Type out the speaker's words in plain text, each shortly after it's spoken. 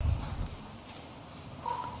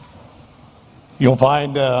You'll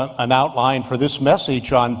find an outline for this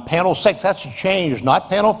message on panel 6. That's a change, not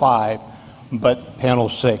panel 5, but panel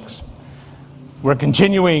 6. We're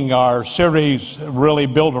continuing our series really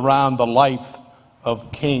built around the life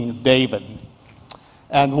of King David.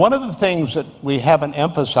 And one of the things that we haven't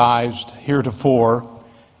emphasized heretofore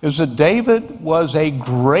is that David was a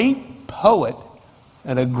great poet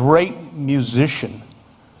and a great musician.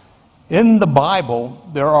 In the Bible,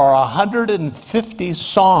 there are 150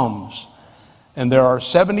 psalms, and there are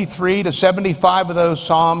 73 to 75 of those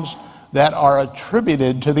psalms that are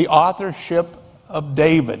attributed to the authorship of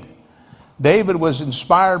David. David was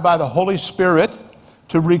inspired by the Holy Spirit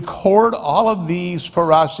to record all of these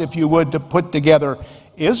for us, if you would, to put together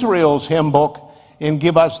Israel's hymn book and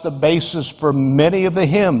give us the basis for many of the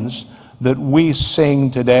hymns that we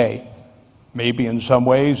sing today. Maybe in some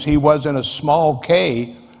ways he was, in a small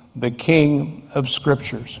K, the king of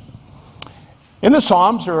scriptures. In the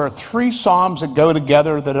Psalms, there are 3 Psalms that go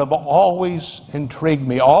together that have always intrigued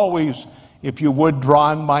me, always, if you would,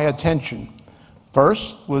 drawn my attention.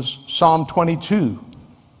 First was Psalm 22,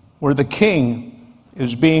 where the king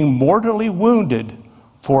is being mortally wounded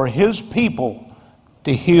for his people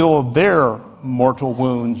to heal their mortal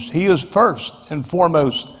wounds. He is first and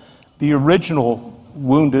foremost the original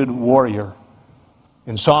wounded warrior.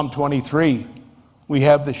 In Psalm 23, we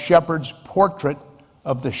have the shepherd's portrait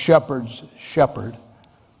of the shepherd's shepherd.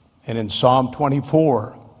 And in Psalm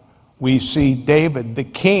 24, we see David, the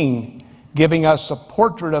king, giving us a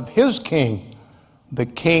portrait of his king, the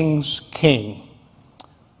king's king.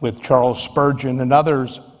 With Charles Spurgeon and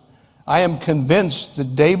others, I am convinced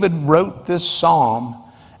that David wrote this psalm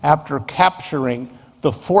after capturing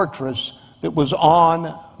the fortress that was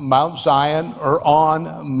on Mount Zion or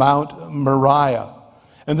on Mount Moriah,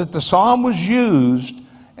 and that the psalm was used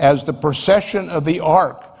as the procession of the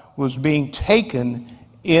ark was being taken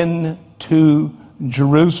into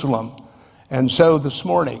Jerusalem. And so this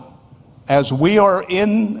morning, as we are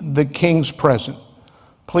in the King's presence,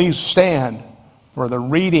 please stand for the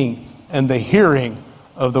reading and the hearing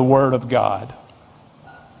of the Word of God.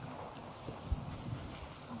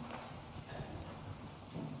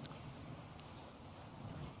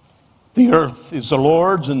 The earth is the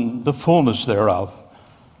Lord's and the fullness thereof,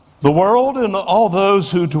 the world and all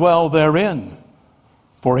those who dwell therein.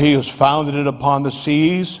 For he has founded it upon the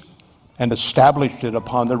seas and established it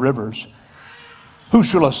upon the rivers. Who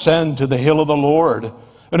shall ascend to the hill of the Lord,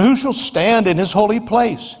 and who shall stand in his holy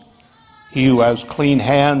place? He who has clean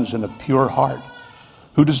hands and a pure heart,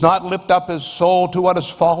 who does not lift up his soul to what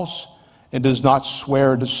is false, and does not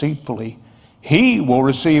swear deceitfully. He will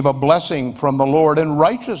receive a blessing from the Lord and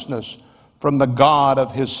righteousness from the God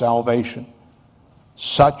of his salvation.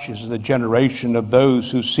 Such is the generation of those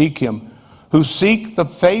who seek him, who seek the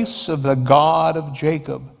face of the God of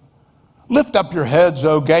Jacob. Lift up your heads,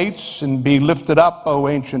 O gates, and be lifted up, O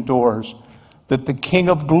ancient doors, that the King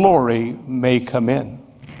of glory may come in.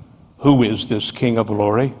 Who is this King of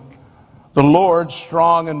glory? The Lord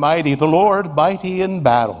strong and mighty, the Lord mighty in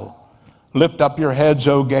battle. Lift up your heads,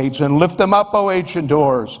 O gates, and lift them up, O ancient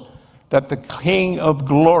doors, that the King of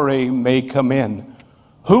glory may come in.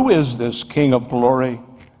 Who is this King of glory?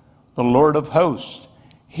 The Lord of hosts.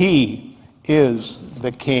 He is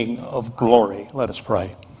the King of glory. Let us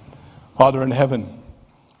pray. Father in heaven,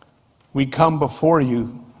 we come before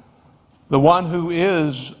you, the one who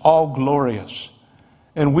is all glorious,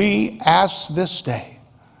 and we ask this day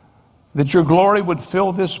that your glory would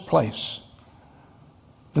fill this place,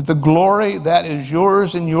 that the glory that is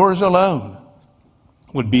yours and yours alone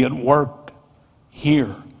would be at work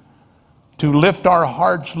here, to lift our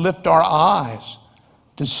hearts, lift our eyes,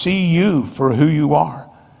 to see you for who you are,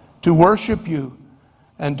 to worship you,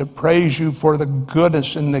 and to praise you for the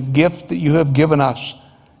goodness and the gift that you have given us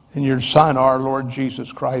in your Son, our Lord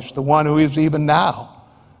Jesus Christ, the one who is even now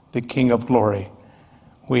the King of glory.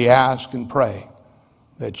 We ask and pray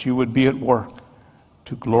that you would be at work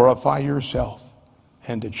to glorify yourself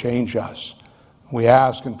and to change us. We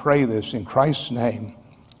ask and pray this in Christ's name.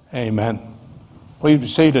 Amen. Please be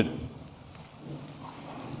seated.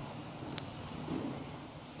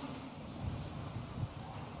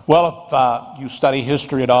 Well, if you study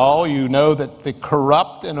history at all, you know that the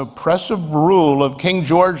corrupt and oppressive rule of King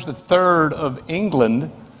George III of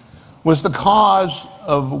England was the cause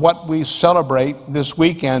of what we celebrate this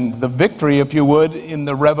weekend, the victory, if you would, in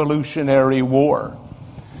the Revolutionary War.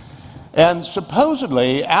 And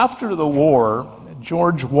supposedly, after the war,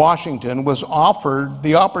 George Washington was offered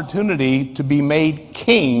the opportunity to be made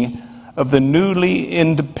king of the newly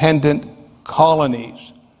independent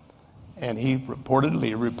colonies. And he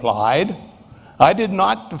reportedly replied, "I did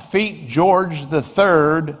not defeat George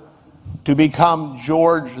III to become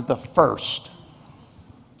George the First.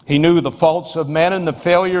 He knew the faults of men and the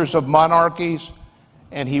failures of monarchies,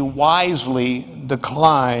 and he wisely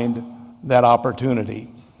declined that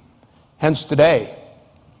opportunity. Hence today,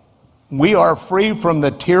 we are free from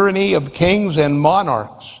the tyranny of kings and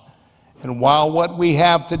monarchs. And while what we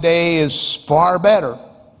have today is far better,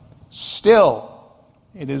 still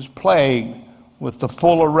it is plagued with the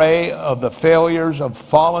full array of the failures of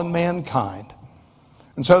fallen mankind.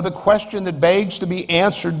 And so the question that begs to be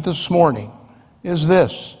answered this morning is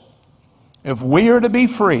this: if we are to be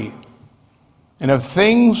free, and if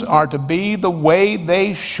things are to be the way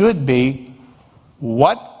they should be,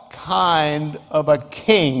 what kind of a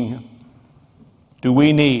king do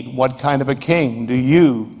we need? What kind of a king do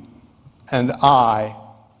you and I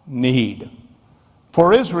need?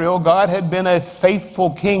 For Israel, God had been a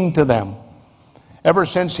faithful king to them ever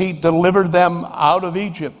since he delivered them out of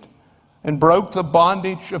Egypt and broke the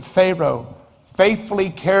bondage of Pharaoh, faithfully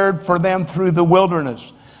cared for them through the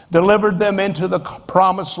wilderness, delivered them into the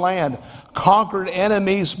promised land, conquered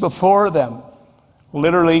enemies before them,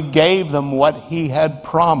 literally gave them what he had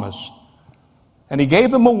promised. And he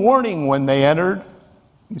gave them a warning when they entered.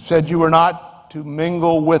 He said, you are not to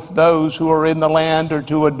mingle with those who are in the land or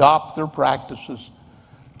to adopt their practices.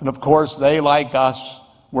 And of course, they, like us,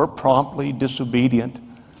 were promptly disobedient.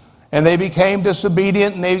 And they became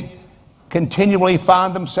disobedient, and they continually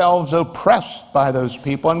found themselves oppressed by those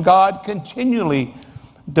people. And God continually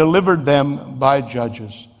delivered them by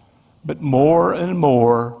judges. But more and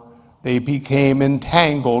more, they became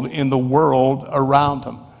entangled in the world around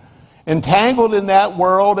them. Entangled in that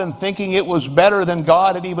world and thinking it was better than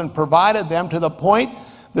God had even provided them, to the point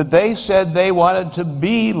that they said they wanted to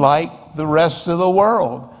be like the rest of the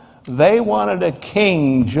world. They wanted a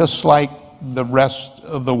king just like the rest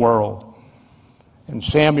of the world. And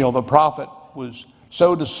Samuel the prophet was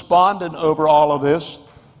so despondent over all of this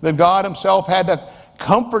that God himself had to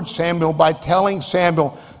comfort Samuel by telling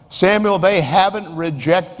Samuel, Samuel, they haven't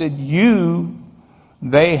rejected you,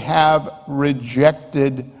 they have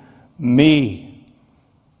rejected me.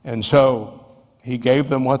 And so he gave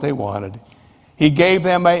them what they wanted. He gave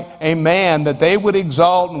them a man that they would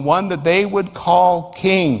exalt and one that they would call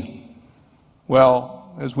king.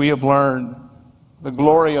 Well, as we have learned, the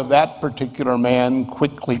glory of that particular man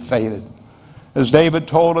quickly faded. As David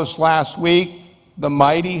told us last week, the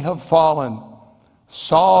mighty have fallen.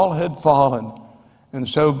 Saul had fallen. And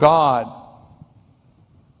so God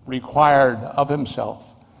required of himself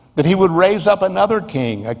that he would raise up another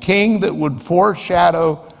king, a king that would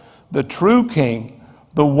foreshadow the true king,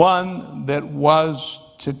 the one that was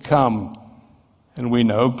to come. And we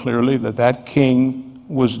know clearly that that king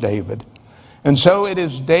was David. And so it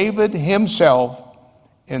is David himself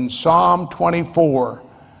in Psalm 24,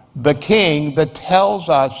 the king, that tells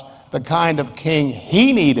us the kind of king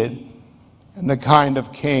he needed and the kind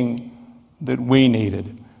of king that we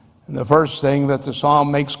needed. And the first thing that the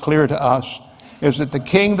psalm makes clear to us is that the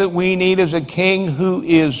king that we need is a king who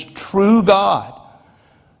is true God.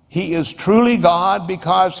 He is truly God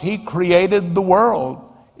because he created the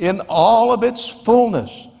world in all of its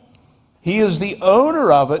fullness. He is the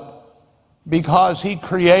owner of it because he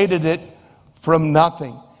created it from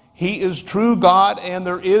nothing. He is true God and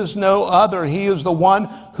there is no other. He is the one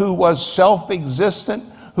who was self-existent,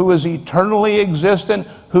 who is eternally existent,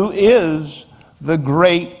 who is the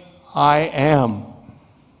great I am.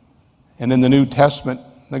 And in the New Testament,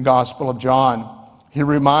 the Gospel of John, he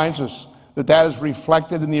reminds us that that is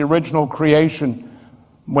reflected in the original creation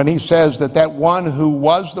when he says that that one who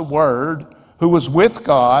was the Word, who was with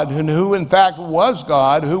God, and who in fact was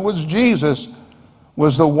God, who was Jesus,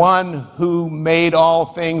 was the one who made all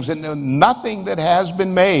things, and nothing that has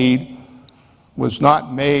been made was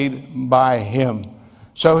not made by him.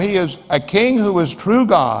 So he is a king who is true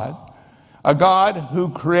God, a God who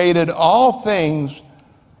created all things,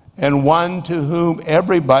 and one to whom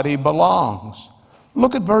everybody belongs.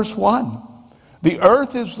 Look at verse 1. The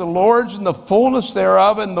earth is the Lord's and the fullness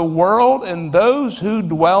thereof, and the world and those who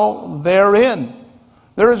dwell therein.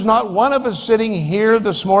 There is not one of us sitting here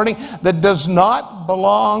this morning that does not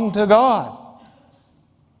belong to God.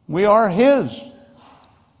 We are his,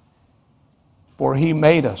 for he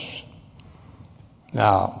made us.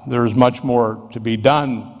 Now, there is much more to be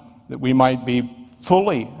done that we might be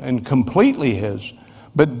fully and completely his.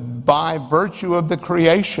 But by virtue of the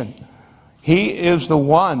creation, he is the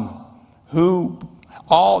one to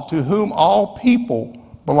whom all people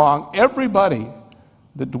belong, everybody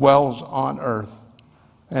that dwells on earth.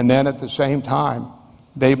 And then at the same time,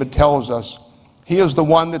 David tells us he is the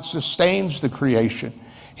one that sustains the creation.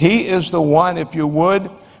 He is the one, if you would,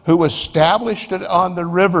 who established it on the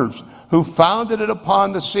rivers, who founded it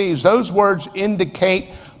upon the seas. Those words indicate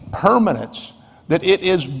permanence, that it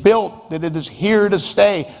is built, that it is here to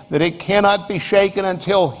stay, that it cannot be shaken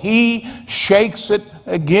until he shakes it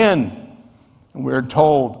again. And we're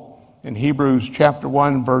told in Hebrews chapter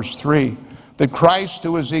 1, verse 3, that Christ,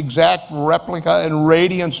 who is the exact replica and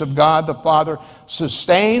radiance of God the Father,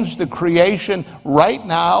 sustains the creation right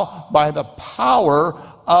now by the power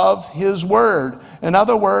of his word. In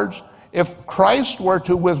other words, if Christ were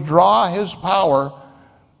to withdraw his power,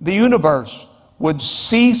 the universe would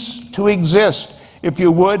cease to exist. If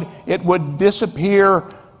you would, it would disappear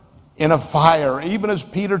in a fire. Even as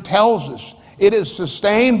Peter tells us, it is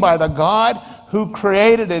sustained by the God who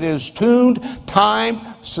created it. It is tuned, timed,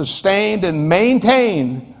 sustained, and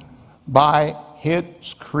maintained by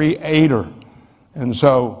its creator. And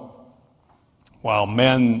so, while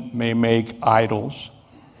men may make idols,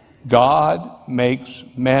 God makes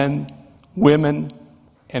men, women,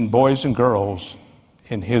 and boys and girls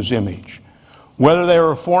in his image. Whether they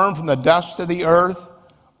were formed from the dust of the earth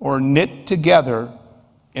or knit together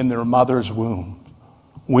in their mother's womb,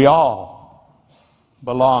 we all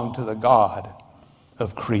belong to the God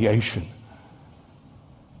of creation.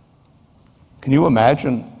 Can you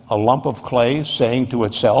imagine a lump of clay saying to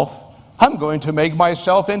itself, I'm going to make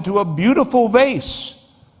myself into a beautiful vase?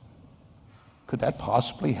 Could that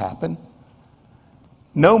possibly happen?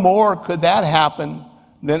 No more could that happen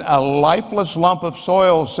than a lifeless lump of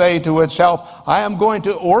soil say to itself, I am going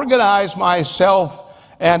to organize myself,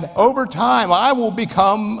 and over time I will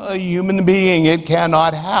become a human being. It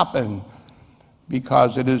cannot happen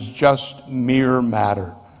because it is just mere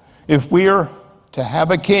matter. If we are to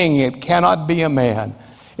have a king, it cannot be a man.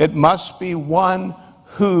 It must be one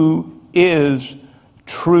who is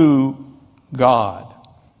true God.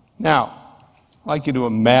 Now, I'd like you to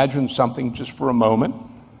imagine something just for a moment.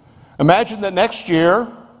 Imagine that next year,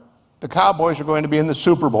 the Cowboys are going to be in the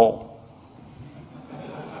Super Bowl.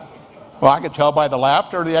 Well, I could tell by the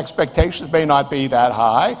laughter, the expectations may not be that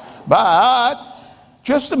high, but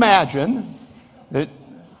just imagine that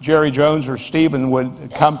Jerry Jones or Stephen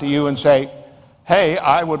would come to you and say, hey,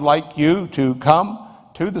 I would like you to come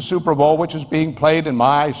to the Super Bowl, which is being played in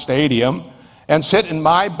my stadium, and sit in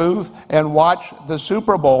my booth and watch the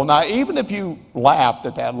Super Bowl. Now, even if you laughed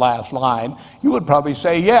at that last line, you would probably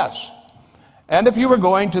say yes. And if you were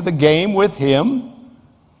going to the game with him,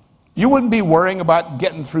 you wouldn't be worrying about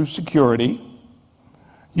getting through security.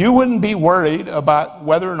 You wouldn't be worried about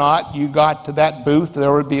whether or not you got to that booth,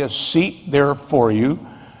 there would be a seat there for you,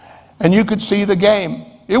 and you could see the game.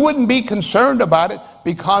 You wouldn't be concerned about it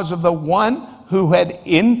because of the one who had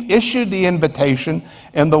issued the invitation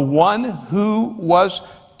and the one who was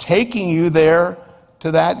taking you there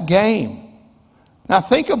to that game. Now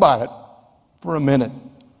think about it for a minute.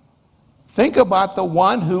 Think about the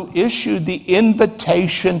one who issued the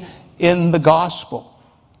invitation in the gospel.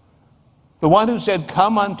 The one who said,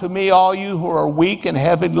 come unto me, all you who are weak and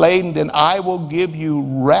heavy laden, and I will give you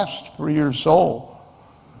rest for your soul.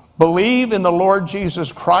 Believe in the Lord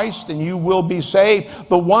Jesus Christ and you will be saved.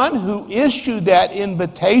 The one who issued that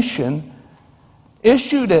invitation,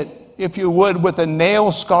 issued it, if you would, with a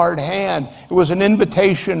nail-scarred hand. It was an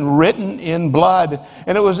invitation written in blood,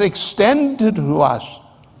 and it was extended to us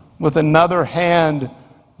with another hand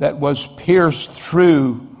that was pierced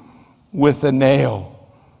through with a nail.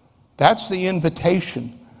 That's the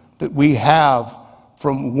invitation that we have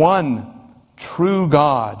from one true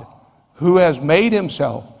God who has made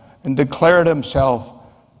himself and declared himself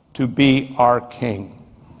to be our King.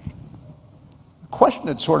 The question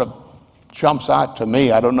that sort of jumps out to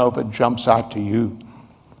me, I don't know if it jumps out to you.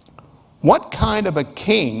 What kind of a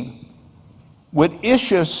king would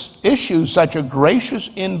issue such a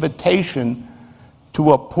gracious invitation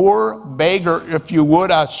to a poor beggar, if you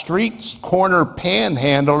would, a street corner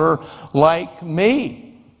panhandler like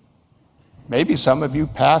me? Maybe some of you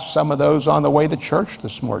passed some of those on the way to church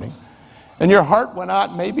this morning. And your heart went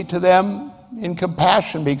out maybe to them in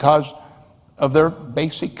compassion because of their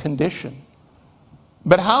basic condition.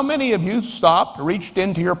 But how many of you stopped, reached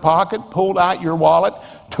into your pocket, pulled out your wallet,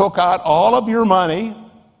 took out all of your money,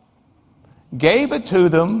 gave it to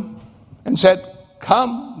them, and said,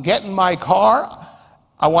 come, get in my car.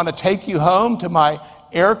 I want to take you home to my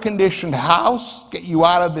air-conditioned house, get you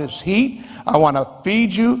out of this heat. I want to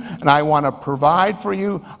feed you, and I want to provide for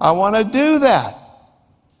you. I want to do that.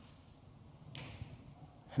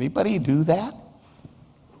 Anybody do that?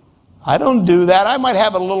 I don't do that. I might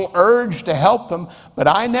have a little urge to help them, but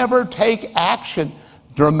I never take action,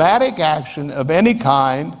 dramatic action of any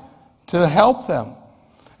kind to help them.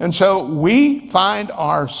 And so we find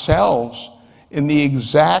ourselves in the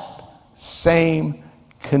exact same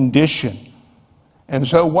condition. And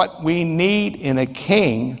so what we need in a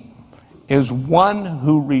king is one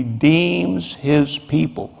who redeems his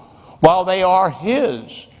people. While they are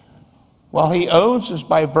his, while he owns us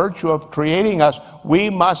by virtue of creating us, we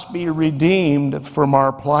must be redeemed from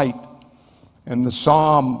our plight. And the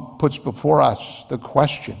psalm puts before us the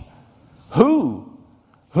question, who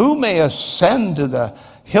may ascend to the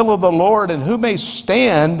hill of the Lord, and who may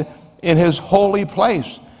stand in his holy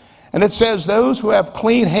place? And it says, those who have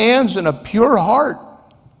clean hands and a pure heart.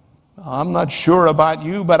 I'm not sure about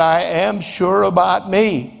you, but I am sure about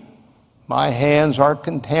me. My hands are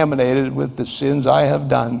contaminated with the sins I have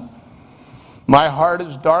done. My heart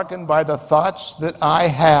is darkened by the thoughts that I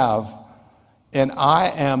have, and I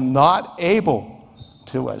am not able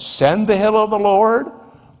to ascend the hill of the Lord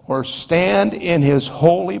or stand in his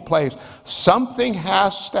holy place. Something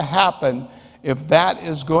has to happen if that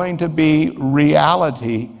is going to be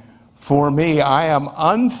reality for me. I am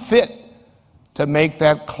unfit to make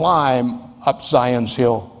that climb up Zion's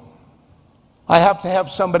hill. I have to have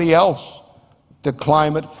somebody else to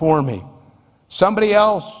climb it for me. Somebody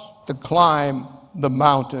else to climb the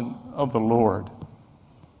mountain of the Lord.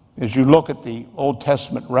 As you look at the Old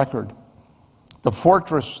Testament record, the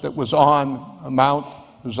fortress that was on Mount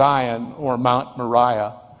Zion or Mount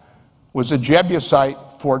Moriah was a Jebusite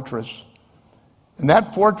fortress. And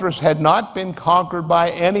that fortress had not been conquered by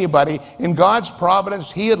anybody. In God's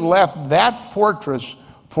providence, he had left that fortress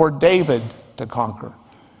for David to conquer.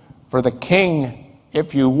 For the king,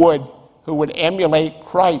 if you would, who would emulate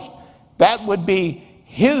Christ, that would be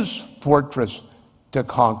his fortress to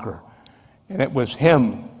conquer. And it was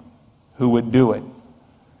him who would do it.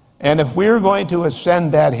 And if we're going to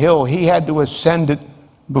ascend that hill, he had to ascend it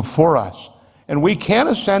before us. And we can't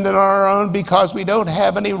ascend it on our own because we don't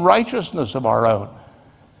have any righteousness of our own.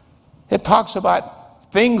 It talks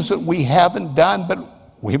about things that we haven't done, but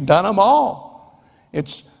we've done them all.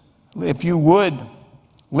 It's, if you would,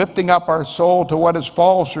 lifting up our soul to what is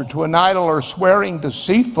false or to an idol or swearing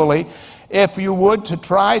deceitfully, if you would, to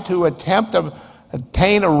try to attempt to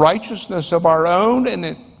attain a righteousness of our own. And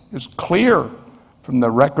it is clear from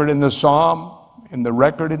the record in the Psalm, in the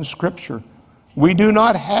record in Scripture, we do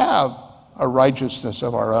not have a righteousness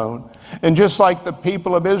of our own. And just like the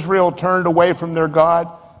people of Israel turned away from their God,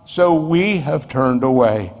 so we have turned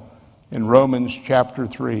away. In Romans chapter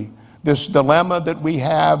 3, this dilemma that we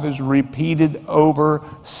have is repeated over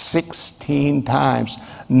 16 times.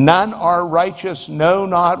 None are righteous, no,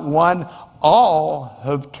 not one. All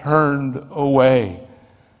have turned away.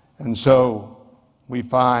 And so we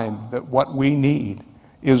find that what we need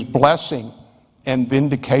is blessing and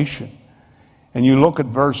vindication. And you look at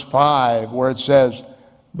verse 5 where it says,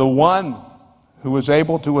 the one who is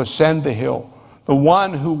able to ascend the hill, the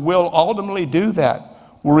one who will ultimately do that,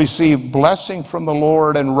 will receive blessing from the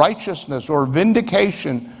Lord and righteousness or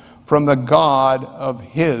vindication from the God of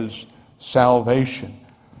his salvation.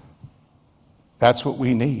 That's what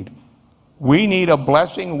we need. We need a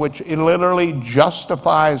blessing which literally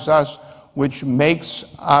justifies us, which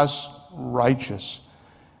makes us righteous.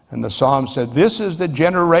 And the psalm said, this is the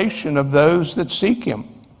generation of those that seek him.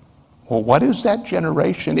 Well, what is that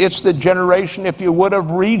generation? It's the generation, if you would,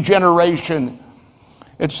 of regeneration.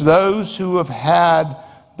 It's those who have had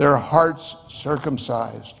their hearts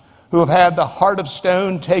circumcised, who have had the heart of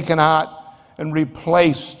stone taken out and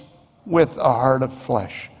replaced with a heart of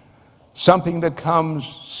flesh. Something that comes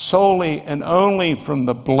solely and only from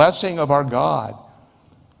the blessing of our God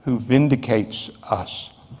who vindicates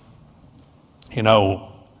us. You know,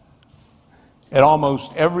 at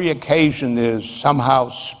almost every occasion is somehow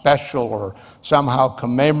special or somehow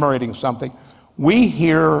commemorating something. We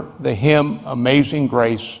hear the hymn Amazing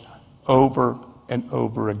Grace over and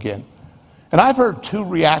over again. And I've heard two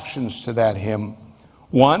reactions to that hymn.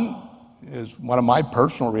 One is one of my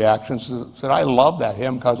personal reactions is that I love that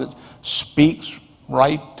hymn because it speaks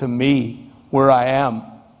right to me where I am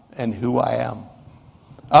and who I am.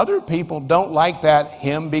 Other people don't like that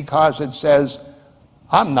hymn because it says,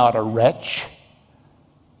 I'm not a wretch.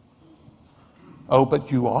 Oh,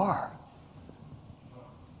 but you are.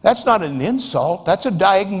 That's not an insult, that's a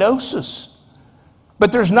diagnosis.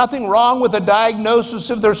 But there's nothing wrong with a diagnosis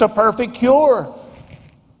if there's a perfect cure.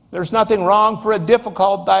 There's nothing wrong for a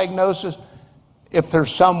difficult diagnosis if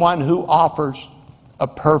there's someone who offers a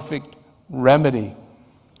perfect remedy.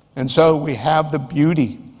 And so we have the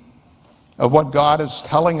beauty of what God is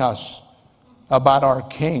telling us about our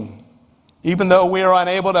King. Even though we are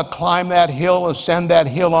unable to climb that hill, ascend that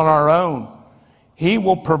hill on our own, he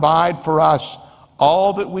will provide for us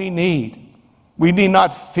all that we need. We need not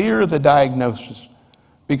fear the diagnosis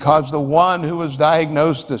because the one who has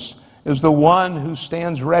diagnosed us is the one who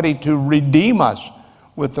stands ready to redeem us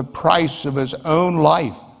with the price of his own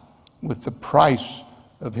life, with the price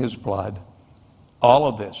of his blood. All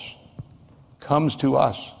of this comes to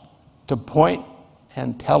us to point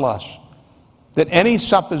and tell us that any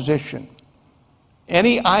supposition,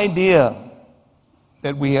 any idea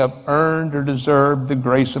that we have earned or deserved the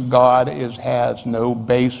grace of God has no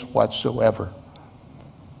base whatsoever.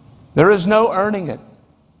 There is no earning it.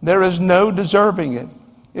 There is no deserving it.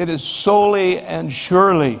 It is solely and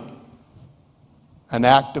surely an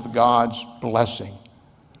act of God's blessing.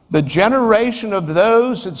 The generation of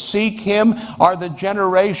those that seek him are the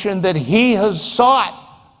generation that he has sought.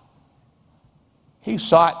 He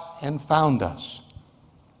sought and found us.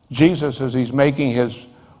 Jesus, as he's making his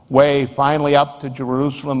way finally up to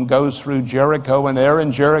Jerusalem, goes through Jericho, and there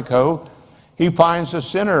in Jericho, he finds a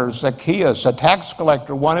sinner, Zacchaeus, a tax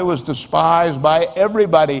collector, one who was despised by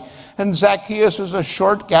everybody. And Zacchaeus is a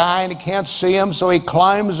short guy and he can't see him, so he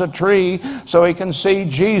climbs a tree so he can see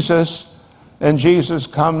Jesus. And Jesus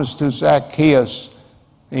comes to Zacchaeus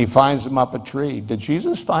and he finds him up a tree. Did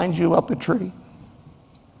Jesus find you up a tree?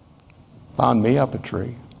 Found me up a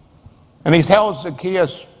tree. And he tells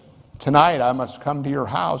Zacchaeus, tonight I must come to your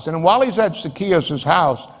house. And while he's at Zacchaeus'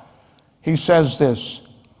 house, he says this.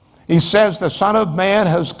 He says, the Son of Man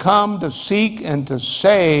has come to seek and to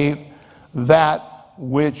save that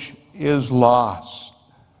which is lost.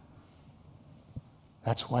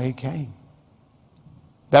 That's why he came.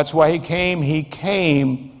 That's why he came. He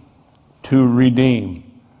came to redeem.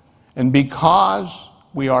 And because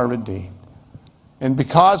we are redeemed, and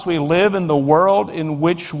because we live in the world in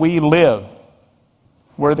which we live,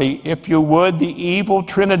 where if you would, the evil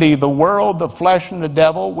trinity, the world, the flesh, and the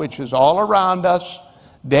devil, which is all around us,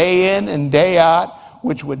 day in and day out,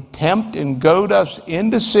 which would tempt and goad us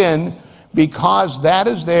into sin, because that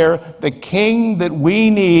is there, the king that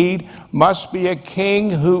we need must be a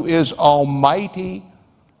king who is almighty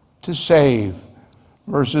to save.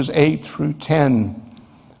 Verses 8 through 10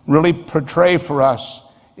 really portray for us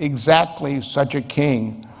exactly such a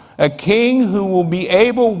king. A king who will be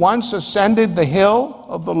able, once ascended the hill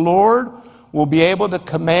of the Lord, will be able to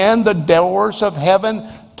command the doors of heaven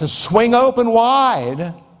to swing open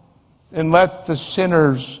wide and let the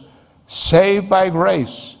sinners saved by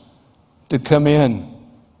grace to come in.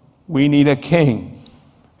 We need a king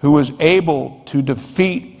who is able to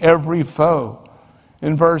defeat every foe.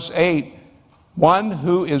 In verse 8, one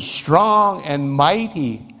who is strong and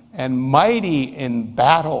mighty in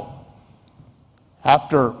battle.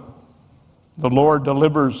 After the Lord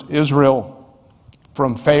delivers Israel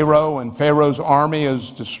from Pharaoh, and Pharaoh's army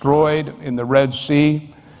is destroyed in the Red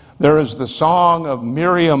Sea, there is the song of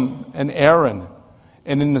Miriam and Aaron.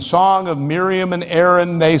 And in the song of Miriam and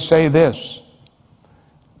Aaron, they say this: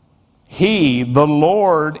 He, the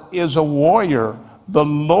Lord, is a warrior. The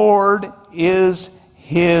Lord is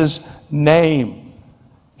his name.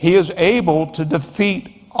 He is able to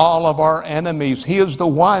defeat all of our enemies. He is the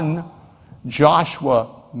one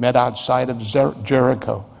Joshua met outside of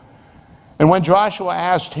Jericho. And when Joshua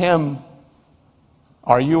asked him,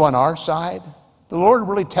 are you on our side? The Lord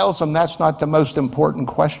really tells him that's not the most important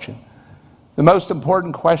question. The most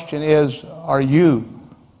important question is, are you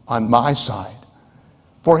on my side?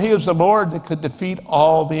 For he is the Lord that could defeat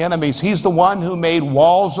all the enemies. He's the one who made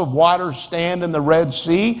walls of water stand in the Red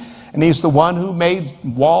Sea, and he's the one who made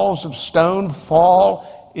walls of stone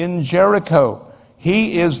fall in Jericho.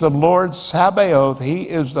 He is the Lord Sabaoth. He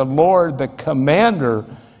is the Lord, the commander,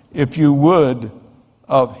 if you would,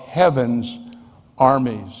 of heaven's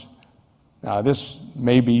armies. Now, this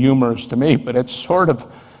may be humorous to me, but it's sort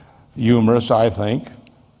of humorous, I think.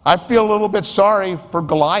 I feel a little bit sorry for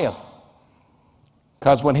Goliath,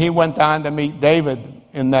 because when he went down to meet David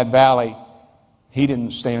in that valley, he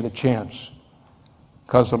didn't stand a chance,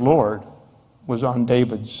 because the Lord was on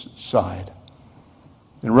David's side.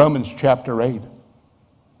 In Romans chapter 8,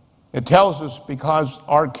 it tells us because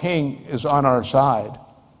our King is on our side,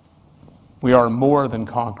 we are more than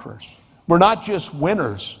conquerors. We're not just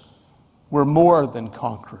winners, we're more than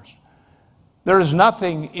conquerors. There is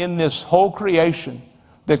nothing in this whole creation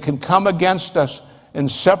that can come against us and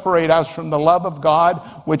separate us from the love of God,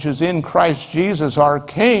 which is in Christ Jesus, our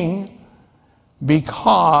King,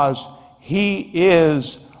 because he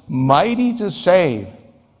is mighty to save,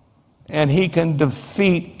 and he can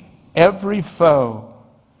defeat every foe.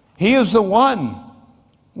 He is the one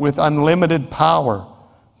with unlimited power,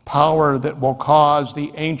 power that will cause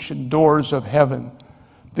the ancient doors of heaven,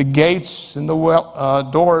 the gates and the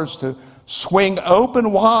doors to swing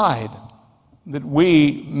open wide, that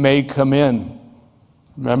we may come in.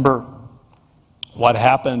 Remember what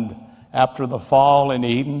happened after the fall in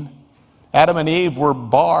Eden? Adam and Eve were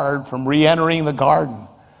barred from re-entering the garden.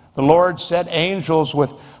 The Lord set angels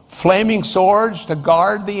with flaming swords to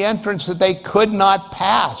guard the entrance that they could not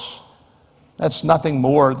pass. That's nothing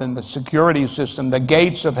more than the security system, the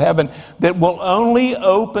gates of heaven that will only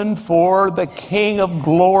open for the King of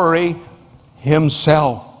Glory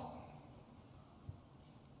himself.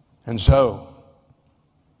 And so,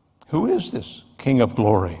 who is this King of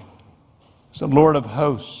Glory? It's the Lord of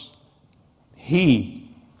hosts. He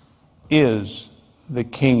is the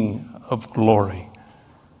King of Glory.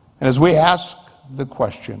 And as we ask the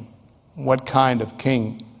question, what kind of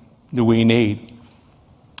king do we need?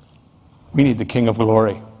 We need the King of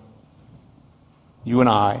Glory. You and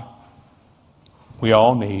I, we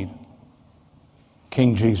all need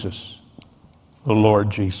King Jesus, the Lord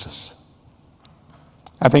Jesus.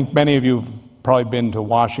 I think many of you have probably been to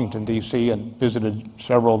Washington, D.C. and visited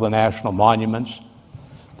several of the national monuments.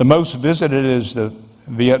 The most visited is the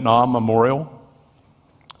Vietnam Memorial.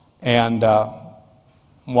 And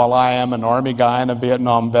while I am an Army guy and a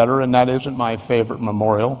Vietnam veteran, that isn't my favorite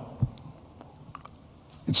memorial.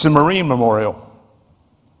 It's the Marine Memorial.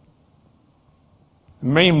 The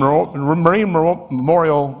Marine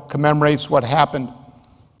Memorial commemorates what happened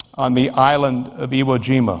on the island of Iwo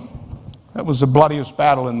Jima. That was the bloodiest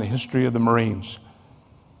battle in the history of the Marines.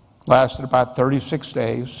 Lasted about 36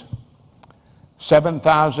 days.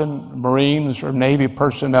 7,000 Marines or Navy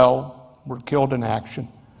personnel were killed in action.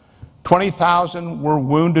 20,000 were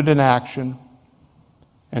wounded in action,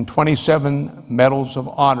 and 27 medals of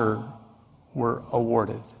honor were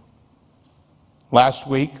awarded. Last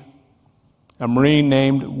week, a Marine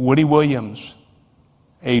named Woody Williams,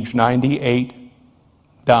 age 98,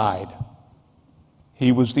 died.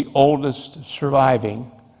 He was the oldest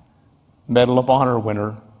surviving Medal of Honor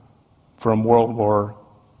winner from World War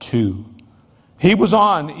II. He was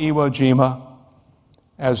on Iwo Jima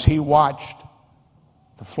as he watched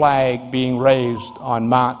the flag being raised on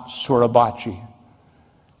Mount Suribachi.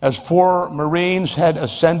 As 4 Marines had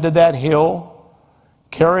ascended that hill,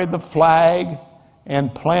 carried the flag,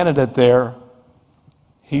 and planted it there,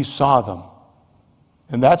 he saw them.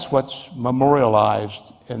 And that's what's memorialized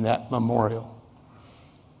in that memorial.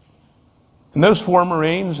 And those 4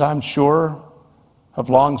 Marines, I'm sure, have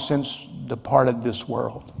long since departed this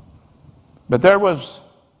world. But there was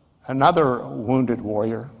another wounded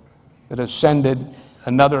warrior that ascended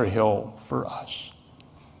another hill for us.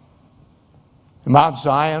 Mount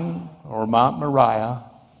Zion, or Mount Moriah,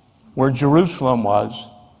 where Jerusalem was,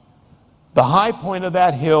 the high point of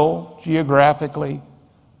that hill, geographically,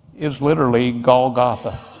 is literally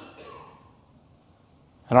Golgotha.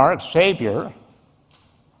 And our Savior,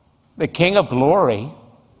 the King of Glory,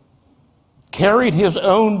 carried his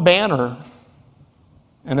own banner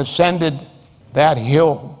and ascended that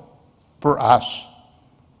hill for us.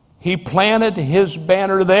 He planted his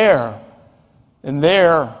banner there, and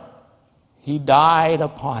there he died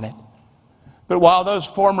upon it. But while those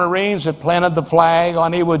 4 Marines that planted the flag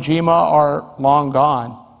on Iwo Jima are long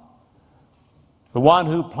gone, the one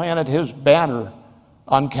who planted his banner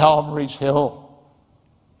on Calvary's Hill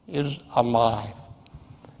is alive.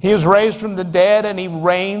 He is raised from the dead, and he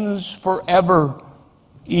reigns forever,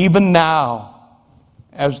 even now,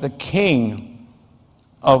 as the King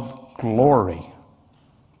of Glory.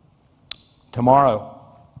 Tomorrow,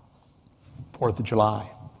 4th of July.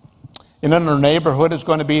 And in our neighborhood is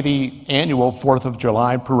going to be the annual 4th of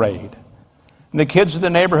July parade. And the kids of the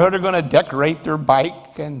neighborhood are going to decorate their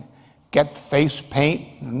bike and get face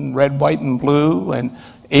paint and red, white, and blue. And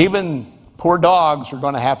even poor dogs are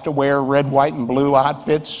going to have to wear red, white, and blue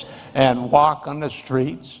outfits and walk on the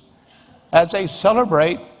streets as they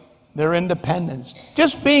celebrate their independence.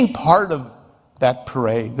 Just being part of that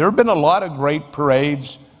parade. There have been a lot of great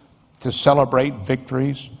parades to celebrate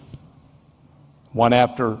victories. One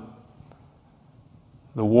after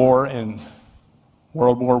the war in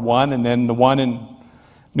World War I, and then the one in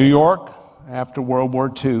New York after World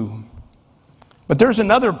War II. But there's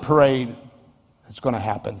another parade that's going to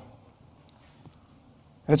happen.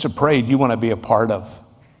 And it's a parade you want to be a part of.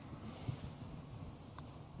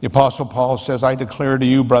 The Apostle Paul says, I declare to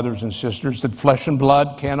you, brothers and sisters, that flesh and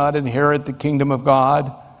blood cannot inherit the kingdom of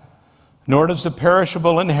God, nor does the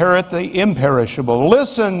perishable inherit the imperishable.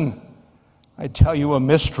 Listen, I tell you a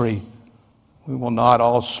mystery. We will not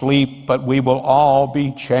all sleep, but we will all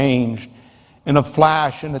be changed in a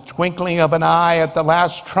flash, in the twinkling of an eye, at the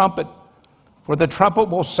last trumpet. For the trumpet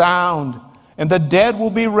will sound, and the dead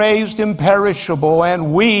will be raised imperishable,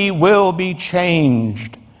 and we will be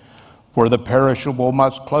changed. For the perishable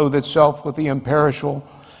must clothe itself with the imperishable,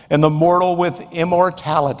 and the mortal with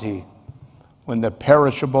immortality. when the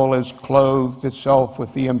perishable is clothed itself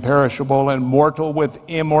with the imperishable and mortal with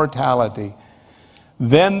immortality.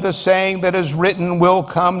 Then the saying that is written will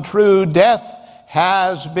come true: death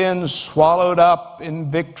has been swallowed up in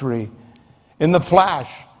victory. In the flash,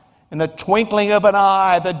 in the twinkling of an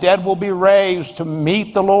eye, the dead will be raised to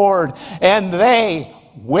meet the Lord, and they,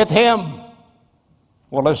 with him,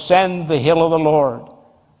 will ascend the hill of the Lord.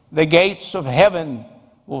 The gates of heaven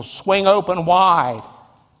will swing open wide,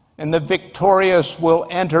 and the victorious will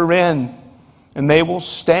enter in, and they will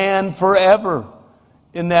stand forever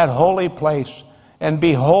in that holy place and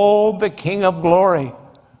behold the King of glory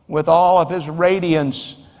with all of his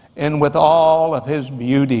radiance and with all of his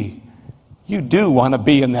beauty. You do want to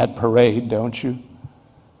be in that parade, don't you?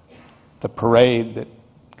 The parade that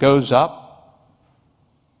goes up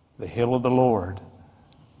the hill of the Lord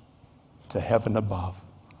to heaven above.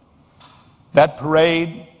 That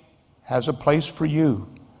parade has a place for you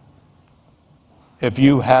if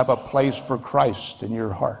you have a place for Christ in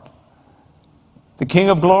your heart. The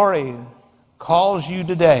King of glory calls you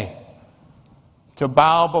today to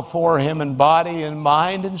bow before him in body and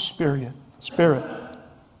mind and spirit,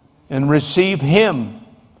 and receive him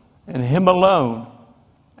and him alone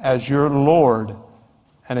as your Lord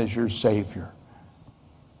and as your Savior.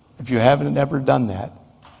 If you haven't ever done that,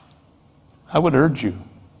 I would urge you,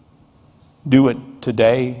 do it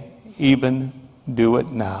today, even do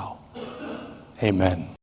it now. Amen.